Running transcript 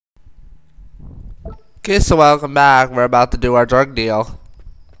Okay, so welcome back. We're about to do our drug deal.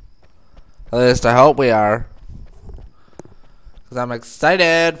 At least I hope we are. Because I'm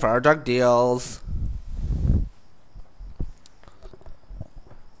excited for our drug deals. I'm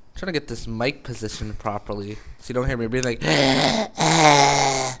trying to get this mic positioned properly so you don't hear me breathing like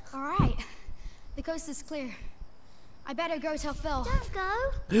Alright. The coast is clear. I better go tell Phil. Don't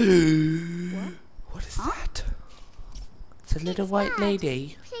go. What is that? It's a little white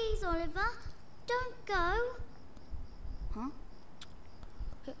lady. Please, Oliver. Don't go. Huh?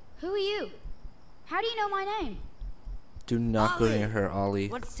 Who are you? How do you know my name? Do not go Ollie, near her, Ollie.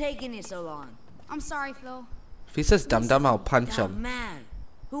 What's taking you so long? I'm sorry, Phil. If he says dum dum, I'll punch Oh, him. man.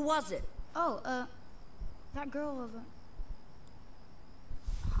 Who was it? Oh, that girl over.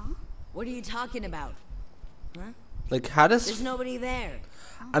 Huh? What are you talking about? Huh? Like, how There's does... nobody there.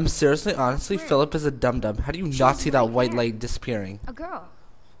 I'm seriously, honestly, Philip is a dum dum. How do you not see that white light disappearing? A girl.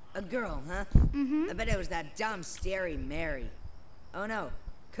 A girl, huh? Mm-hmm. I bet it was that dumb, starey Mary. Oh, no.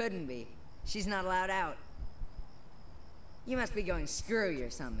 Couldn't be. She's not allowed out. You must be going screwy or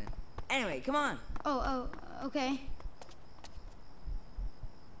something. Anyway, come on. Oh, okay.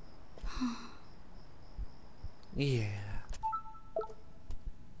 Yeah.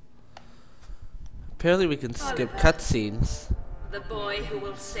 Apparently we can skip cutscenes. The boy who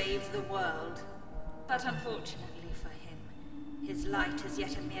will save the world. But unfortunately for him, his light is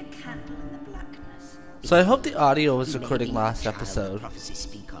yet a mere candle in the blackness. So I hope the audio was recording last episode. Prophecies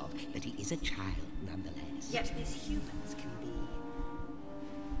speak of, but he is a child nonetheless. Yet these humans can be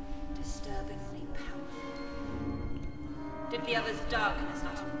disturbingly powerful. Did the other's darkness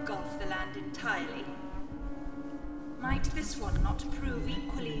not engulf the land entirely? Might this one not prove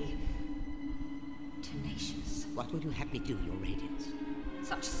equally tenacious? What would you have me do, Your Radiance?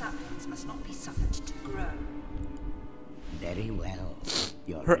 Such saplings must not be suffered to grow. Very well.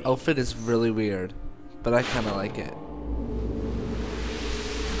 Your Her Radiance. outfit is really weird, but I kind of like it.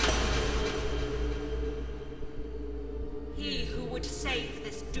 He who would save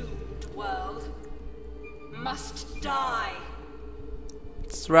this doomed world must die.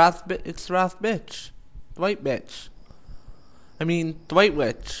 It's Wrath bitch. The white bitch. I mean, the white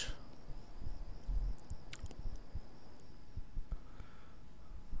witch.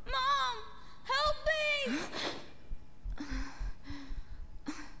 Mom! Help me!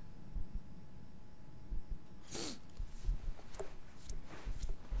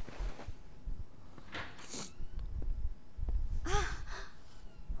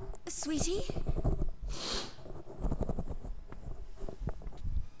 Sweetie?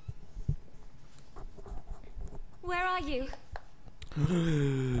 Where are you?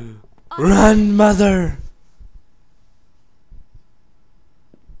 Run, mother!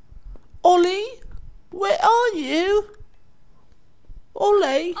 Ollie? Where are you?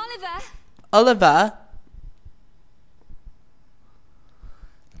 Ollie? Oliver! Oliver?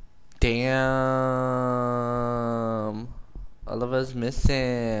 Damn. Oliver's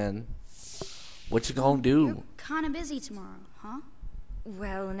missing. What you gonna do? Kinda busy tomorrow, huh?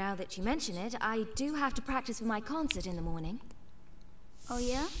 Well, now that you mention it, I do have to practice for my concert in the morning. Oh,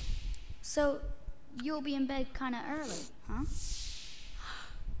 yeah? So, you'll be in bed kinda early, huh?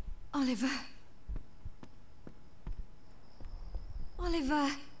 Oliver.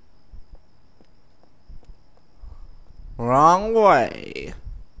 Oliver. Wrong way.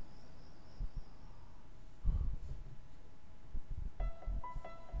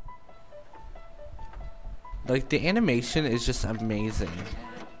 Like, the animation is just amazing.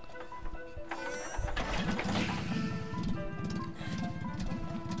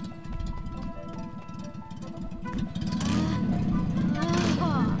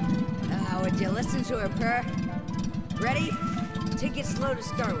 Would you listen to her purr? Ready? Take it slow to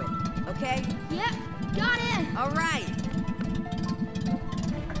start with, okay? Yep, got it! All right.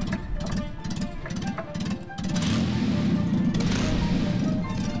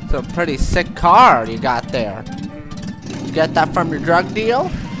 It's a pretty sick car you got there. You get that from your drug deal?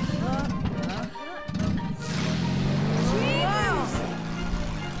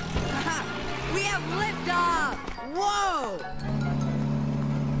 We have liftoff! Whoa!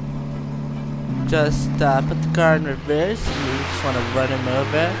 Just put the car in reverse and you just want to run him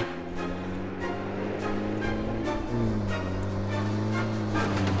over.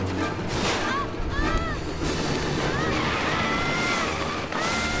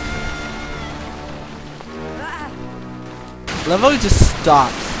 Love how he just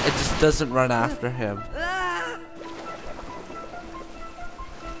stops. It just doesn't run after him.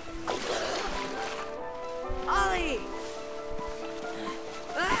 Ollie!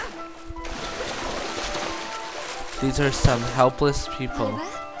 These are some helpless people. Oliver?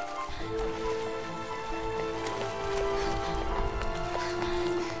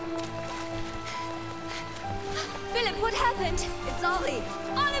 Ollie!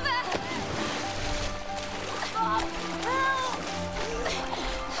 Oliver!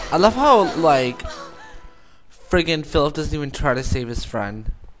 I love how, like, friggin' Philip doesn't even try to save his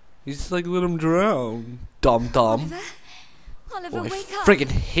friend. He's just like, let him drown. Dumb. Oliver, Oh, I wake up! friggin'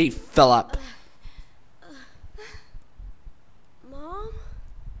 hate Philip. Mom?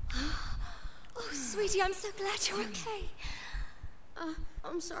 Oh, sweetie, I'm so glad you're okay.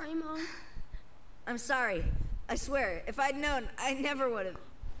 I'm sorry, Mom. I'm sorry. I swear, if I'd known, I never would have.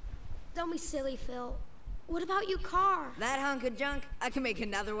 Don't be silly, Phil. What about your car? That hunk of junk, I can make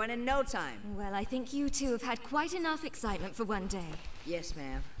another one in no time. Well, I think you two have had quite enough excitement for one day. Yes,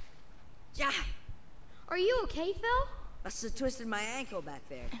 ma'am. Ja! Are you okay, Phil? Must have twisted my ankle back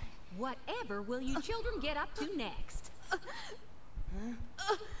there. Whatever will you children get up to next?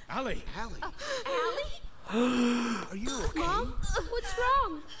 Allie! Allie? Are you okay? Mom? What's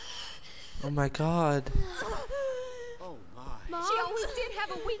wrong? Oh my god. Oh my. Mom? She always did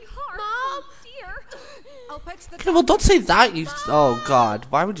have a weak heart. Mom? Oh, dear. I'll fetch the Okay, well, don't say that. Oh god,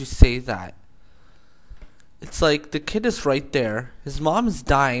 why would you say that? It's like the kid is right there. His mom is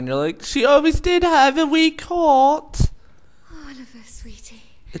dying. You're like, she always did have a weak heart. Oliver, sweetie.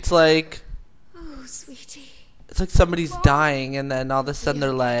 It's like Oh, sweetie. somebody's dying, and then all of a sudden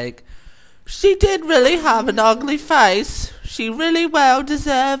they're like, she did really have an ugly face. She really well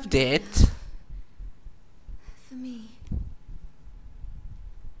deserved it. For me.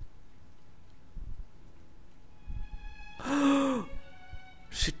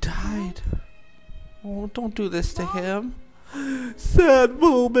 She died. Oh, don't do this to him. Sad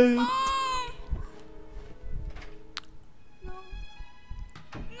moment.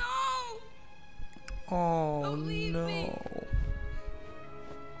 Oh Don't leave no. me.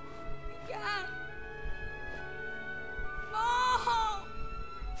 God. Mom!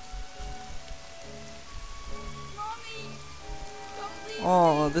 Mommy! Don't leave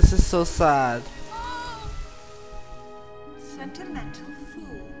Oh, this is so sad. Mom! Sentimental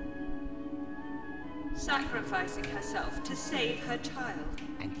fool. Sacrificing herself to save her child.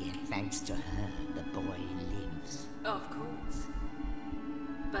 And yet, thanks to her, the boy lives. Of course.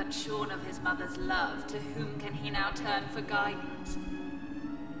 But shorn of his mother's love, to whom can he now turn for guidance?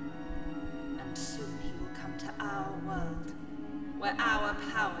 And soon he will come to our world, where our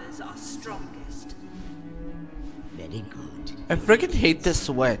powers are strongest. Very good. I freaking hate this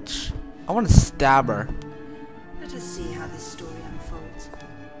witch. I want to stab her. Let us see how this story unfolds.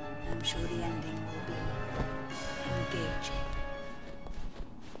 I'm sure the ending will be engaging.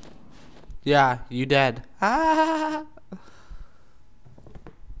 Yeah, you dead. Ah.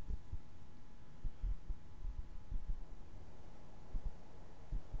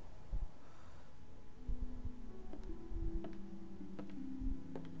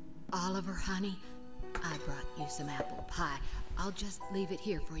 Oliver, honey, I brought you some apple pie. I'll just leave it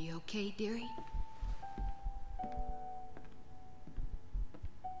here for you, okay, dearie?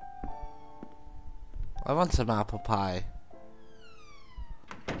 I want some apple pie.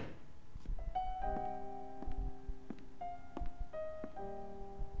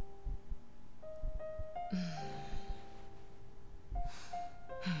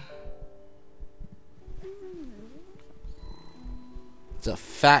 It's a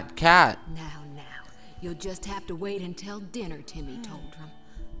fat cat. Now, you'll just have to wait until dinner, Timmy Toldrum.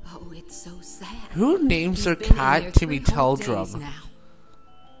 Oh, it's so sad. Who names their You've been in there cat Timmy 3 whole days Toldrum? now.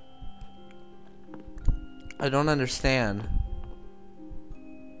 I don't understand.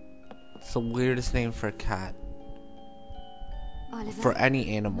 It's the weirdest name for a cat. Oliver, For any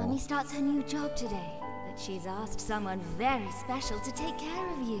Mummy animal. starts her new job today, but she's asked someone very special to take care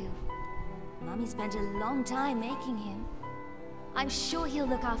of you. Mummy spent a long time making him. I'm sure he'll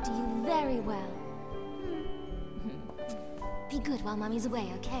look after you very well. Be good while Mummy's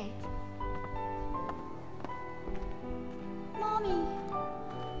away, okay? Mommy.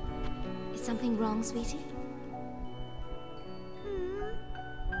 Is something wrong, sweetie?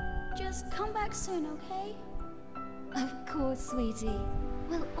 Just come back soon, okay? Of course, sweetie.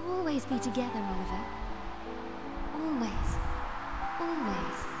 We'll always be together, Oliver. Always.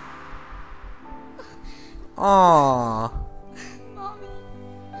 Always. Aww. Mommy,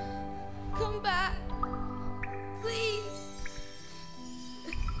 come back. Please.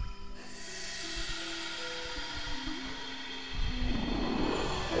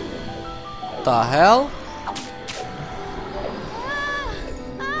 The hell?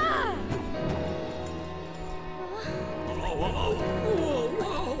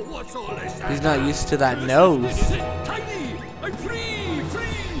 What's all this? He's not used to that nose. Is it tiny? I'm free!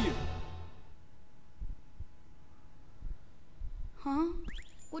 Free! Huh?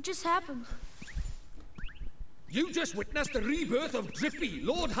 What just happened? You just witnessed the rebirth of Drippy,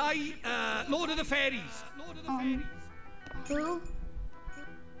 Lord of the Fairies. Who?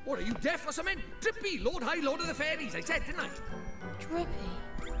 What, are you deaf or something? Drippy, Lord of the Fairies, I said, didn't I? Drippy.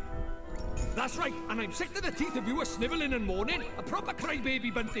 That's right, and I'm sick to the teeth of you snivelling and moaning. A proper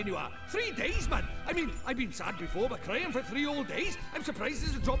crybaby bunting you are. 3 days, man. I mean, I've been sad before, but crying for 3 whole days? I'm surprised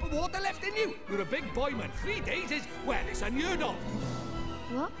there's a drop of water left in you. You're a big boy, man. 3 days is, well, it's unheard of.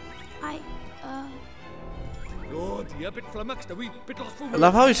 What? Oh dear, a bit flummoxed, a wee bit lost for I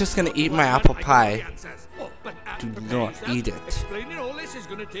love how he's just gonna eat my apple pie. Oh, but, Do prepare not yourself. eat it. Explaining all this is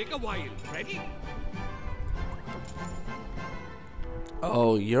gonna take a while. Ready?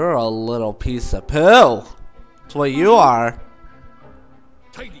 Oh, you're a little piece of poo. That's what you are.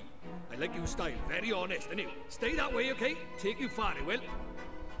 Tidy. I like your style. Very honest, and you stay that way, okay? Take you far, it will.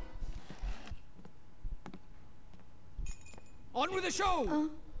 On with the show!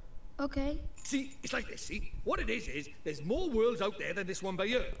 Okay. See, it's like this, see? What it is there's more worlds out there than this one by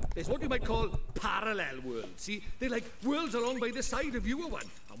here. There's what you might call parallel worlds, see? They're like worlds along by the side of your one.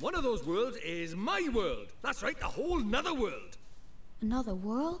 And one of those worlds is my world. That's right, a whole nother world. Another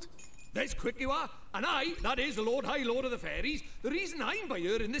world? There's quick you are. And I, that is the Lord of the Fairies, the reason I'm by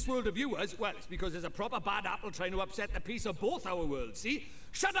here in this world of yours, well, it's because there's a proper bad apple trying to upset the peace of both our worlds, see?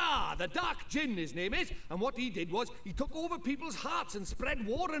 Shada, the Dark Djinn, his name is, and what he did was he took over people's hearts and spread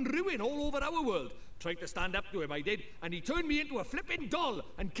war and ruin all over our world. Tried to stand up to him, I did, and he turned me into a flipping doll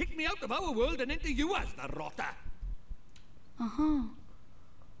and kicked me out of our world and into yours, the rotter. Uh-huh.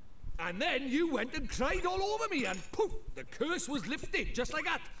 And then you went and cried all over me, and poof, the curse was lifted, just like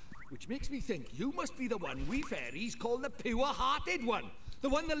that. Which makes me think you must be the one we fairies call the pure-hearted one. The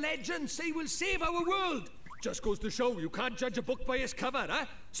one the legends say will save our world. Just goes to show you can't judge a book by its cover, huh?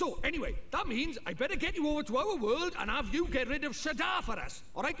 So, anyway, that means I better get you over to our world and have you get rid of Shada for us.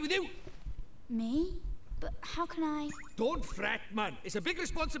 All right with you? Me? But how can I? Don't fret, man. It's a big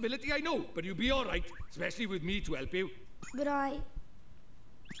responsibility, I know, but you'll be all right, especially with me to help you. But I...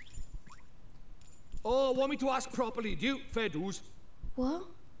 Oh, want me to ask properly, do you? Fair dues. What?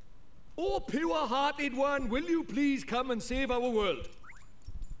 Oh, pure-hearted one, will you please come and save our world?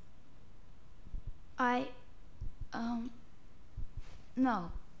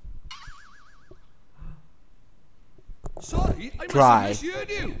 No. Sorry, I Try. must have misheard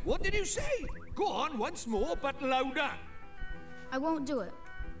you. What did you say? Go on once more, but louder. I won't do it.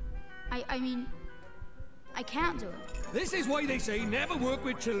 I mean, I can't do it. This is why they say never work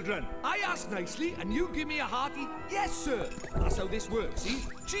with children. I ask nicely, and you give me a hearty, yes, sir. That's how this works, see?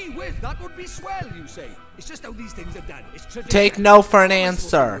 Gee whiz, that would be swell, you say. It's just how these things are done. It's tradition. Take no for an I'm supposed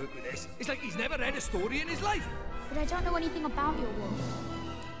to answer. work with this. It's like he's never read a story in his life. But I don't know anything about your world.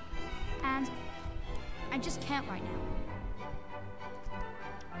 And I just can't right now.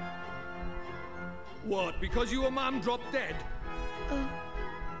 What, because your mom dropped dead?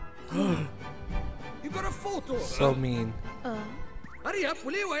 You got a photo of her? So mean. Hurry up,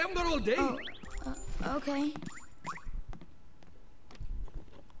 will you? I haven't got all day. Okay.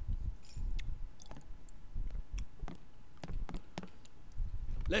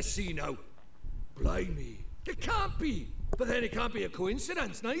 Let's see now. Blimey. It can't be. But then it can't be a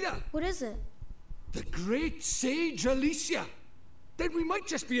coincidence, neither. What is it? The great sage Alicia. Then we might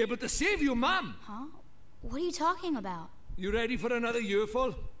just be able to save your mum. Huh? What are you talking about? You ready for another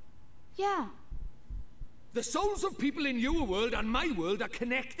earful? Yeah. The souls of people in your world and my world are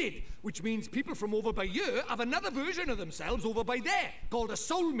connected, which means people from over by here have another version of themselves over by there, called a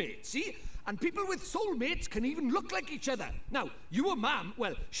soulmate, see? And people with soulmates can even look like each other. Now, your mum,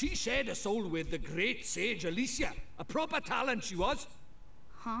 well, she shared a soul with the great sage Alicia. A proper talent she was.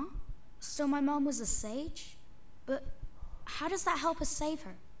 Huh? So my mom was a sage? But how does that help us save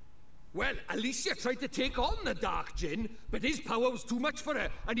her? Well, Alicia tried to take on the Dark Djinn, but his power was too much for her,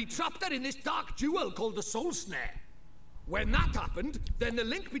 and he trapped her in this dark jewel called the Soul Snare. When that happened, then the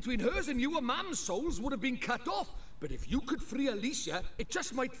link between hers and your mum's souls would have been cut off. But if you could free Alicia, it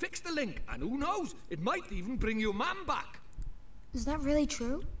just might fix the link, and who knows, it might even bring your mum back. Is that really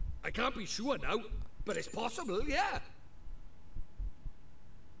true? I can't be sure now, but it's possible, yeah.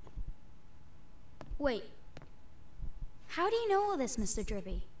 Wait. How do you know all this, Mr.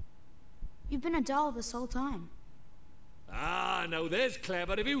 Drippy? You've been a doll this whole time. Ah, now there's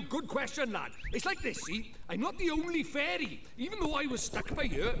clever of you. Good question, lad. It's like this, see? I'm not the only fairy. Even though I was stuck by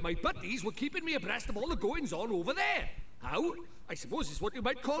here, my buddies were keeping me abreast of all the goings-on over there. How? I suppose it's what you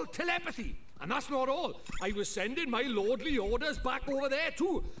might call telepathy. And that's not all. I was sending my lordly orders back over there,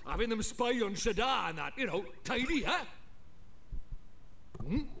 too. Having them spy on Shada and that, you know, tidy, huh?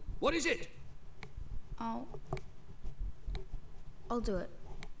 What is it? I'll do it.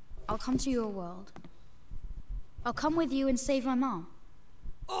 I'll come to your world. I'll come with you and save my mom.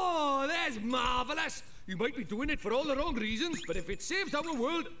 Oh, that's marvelous. You might be doing it for all the wrong reasons, but if it saves our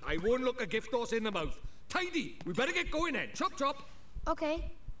world, I won't look a gift horse in the mouth. Tidy, we better get going then. Chop, chop.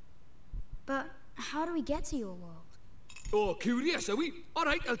 Okay. But how do we get to your world? Oh, curious, are we? All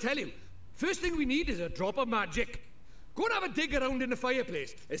right, I'll tell you. First thing we need is a drop of magic. Go and have a dig around in the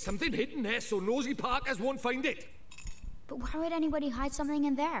fireplace. There's something hidden there so nosy Parkers won't find it. But why would anybody hide something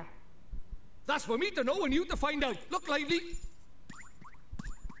in there? That's for me to know and you to find out. Look lively.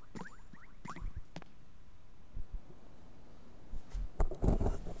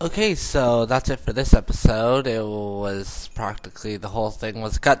 Okay, so that's it for this episode. It was practically the whole thing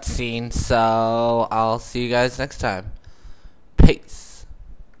was a cutscene, so I'll see you guys next time. Peace.